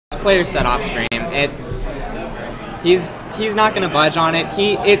player set off stream. He's not gonna budge on it.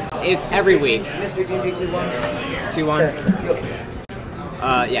 It's every week. Mr. Ginger 2-1. 2-1.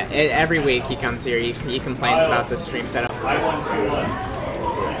 Yeah. Every week he comes here. He complains about the stream setup.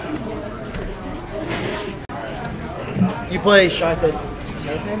 You play Sheik.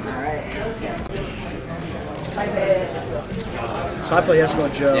 Nathan? Alright. So I play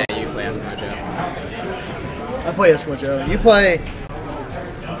Eskimo Joe. Yeah, you play Eskimo Joe. I play Eskimo Joe. You play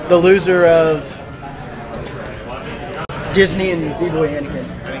the loser of Disney and B-Boy Anakin.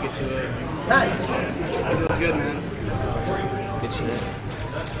 I didn't get to it. Nice. It was good, man. Good shit.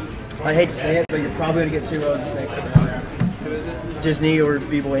 I hate to say it, but you're probably going to get 2-0 in this next round. Who is it? Disney or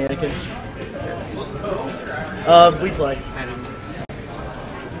B-Boy Anakin. We play.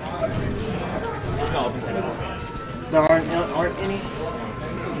 No, open setups. There aren't any?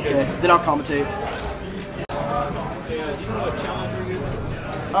 Okay, then I'll commentate.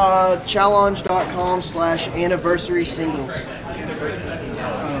 Challenge.com/anniversary singles.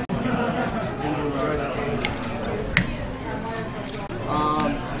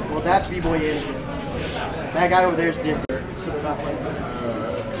 Well, that's B-Boy Anakin. That guy over there is Disney, so they're not playing.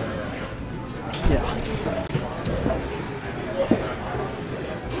 Yeah.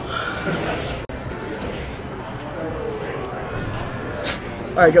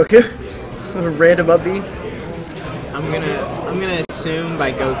 Alright, Goku. Random up B. I'm gonna assume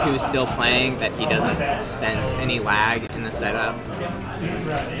by Goku still playing that he doesn't sense any lag in the setup.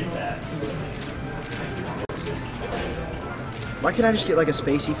 Why can't I just get like a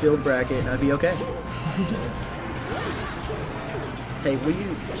spacey field bracket and I'd be okay? Hey, will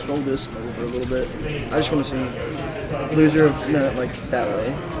you scroll this over a little bit? I just want to see loser of, no, like that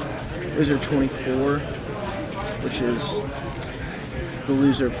way. Loser of 24, which is the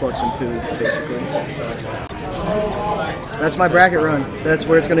loser of Flux and Poo, basically. That's my bracket run. That's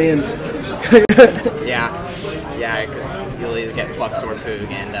where it's going to end. Yeah, because you'll either get Flux or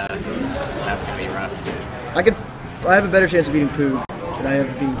Poog, and that's gonna be rough. I have a better chance of beating Poo than I have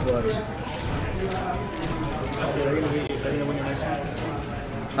of beating Flux.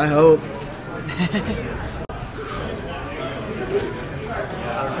 I hope.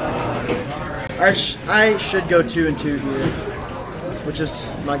 I should go 2-2 here, which is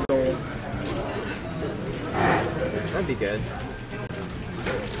my goal. That'd be good.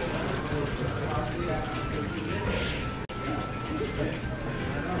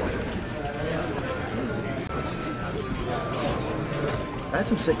 I had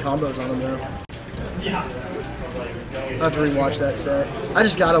some sick combos on him though. Yeah. I'll have to rewatch that set. I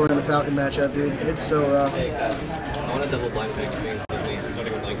just gotta win the Falcon matchup, dude. It's so rough. I want a double blind pick against Disney,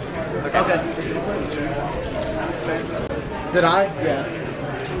 starting with like. Okay. Did I? Yeah.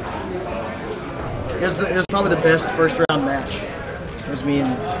 It was probably the best first round match. It was me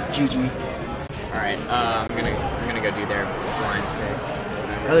and Gigi. All right, I'm gonna go do their blind pick.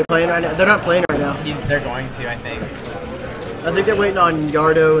 Are they playing right now? They're not playing right now. They're going to, I think. I think they're waiting on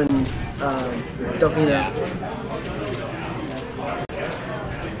Yardo and Delfino. Yeah.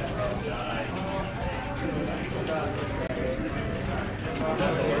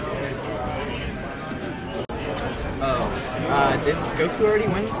 Did Goku already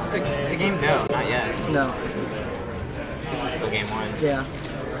win the game? No, not yet. No. This is still game 1. Yeah.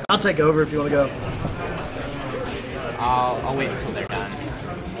 I'll take over if you want to go. I'll wait until they're done.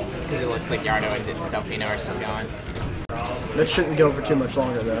 Because it looks like Yardo and Delfino are still going. That shouldn't go for too much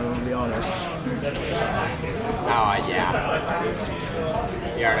longer, though, to be honest. Oh, yeah.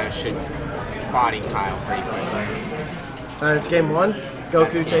 Yardo should body Kyle pretty quickly. Alright, it's game 1.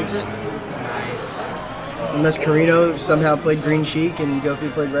 Goku takes it. Nice. Unless Carreno somehow played Green Sheik and Goku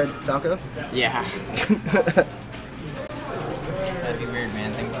played Red Falco. Yeah. That'd be weird,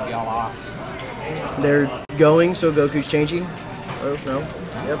 man. Things would be all off. They're going, so Goku's changing. Oh, no.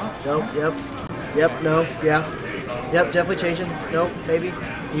 Yep, no, yep. Yep, no, yeah. Yep, definitely changing. No, maybe.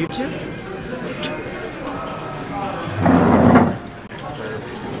 You too?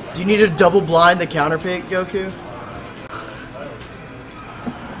 Do you need to double blind the counter pick, Goku?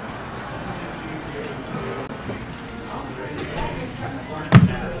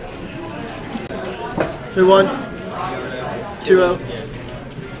 Who won? 2-0.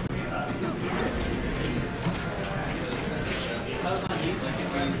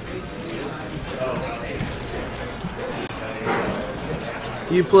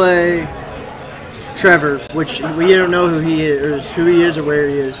 You play Trevor, which we don't know who he is or where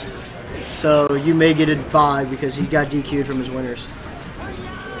he is. So you may get a bye because he got DQ'd from his winners.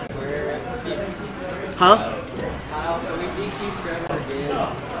 Huh?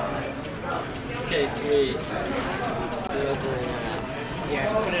 Okay, sweet. Yeah,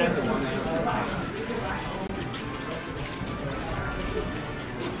 just put it as guys have won now.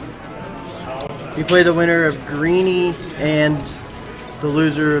 You play the winner of Greeny and the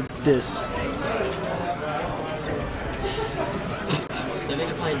loser of this. So we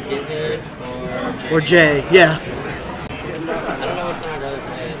can play Disney Or Jay, yeah. I don't know which one I'd rather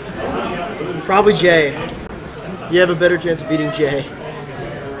play. Probably Jay. You have a better chance of beating Jay.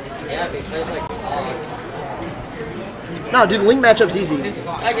 Yeah, if he plays like Fox. No, dude, Link matchup's easy. His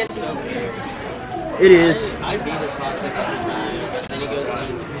Fox I is guess so weird. It is. I beat his Fox like every time, but then he goes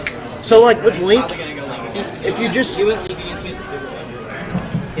Link. So, like, with Link, Probably gonna go Link against if you just... He went Link against me at the Super Bowl.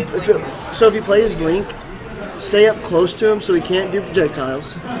 his If Link it, is so if you play as Link, stay up close to him so he can't do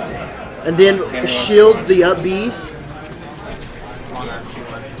projectiles. And then shield the up Bs. long arms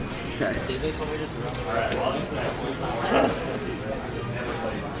 2-1. Okay. Disney told me just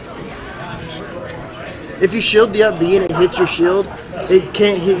If you shield the up B and it hits your shield, it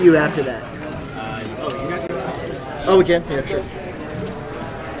can't hit you after that. Oh, you guys are opposite. Oh, we can? Yeah, sure.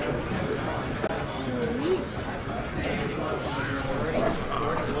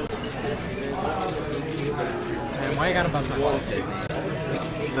 Man, why you gotta bust my balls, Disney?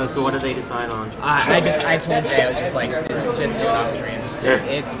 No, so what did they decide on? I told Jay, I was just like, just do it off stream.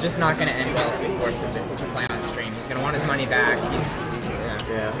 It's just not gonna end well if we force him to play on stream. He's gonna want his money back.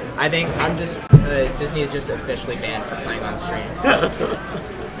 Yeah. I think Disney is just officially banned from playing on stream.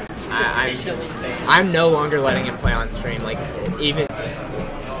 I'm no longer letting him play on stream. Like, even,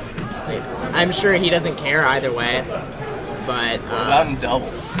 like, I'm sure he doesn't care either way, but What about in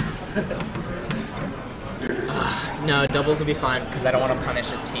doubles? no, doubles will be fine because I don't want to punish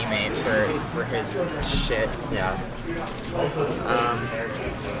his teammate for his shit. Yeah.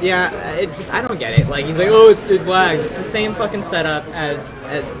 Yeah, it just, I don't get it. Like, he's like, oh, it lags. It's the same fucking setup as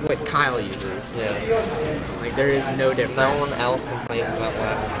what Kyle uses. Yeah. Like, there is no difference. No one else complains about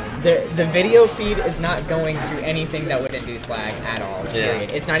lag. The video feed is not going through anything that would induce lag at all,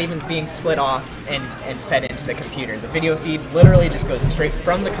 period. It's not even being split off and fed into the computer. The video feed literally just goes straight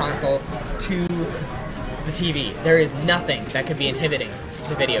from the console to the TV. There is nothing that could be inhibiting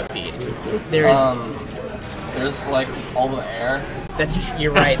the video feed. There is... There's like all the air.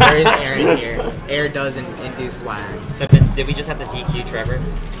 You're right, there is air in here. Air does induce lag. So did we just have to DQ Trevor?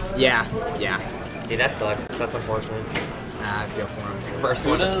 Yeah. See, that sucks. That's unfortunate. I feel for him. First Who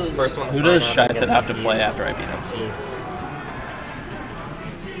one. does Shite Shite have to play after I beat him? Jeez.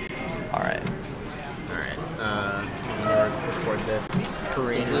 Alright. Alright, I'm gonna record this.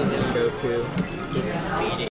 Carreno and Goku.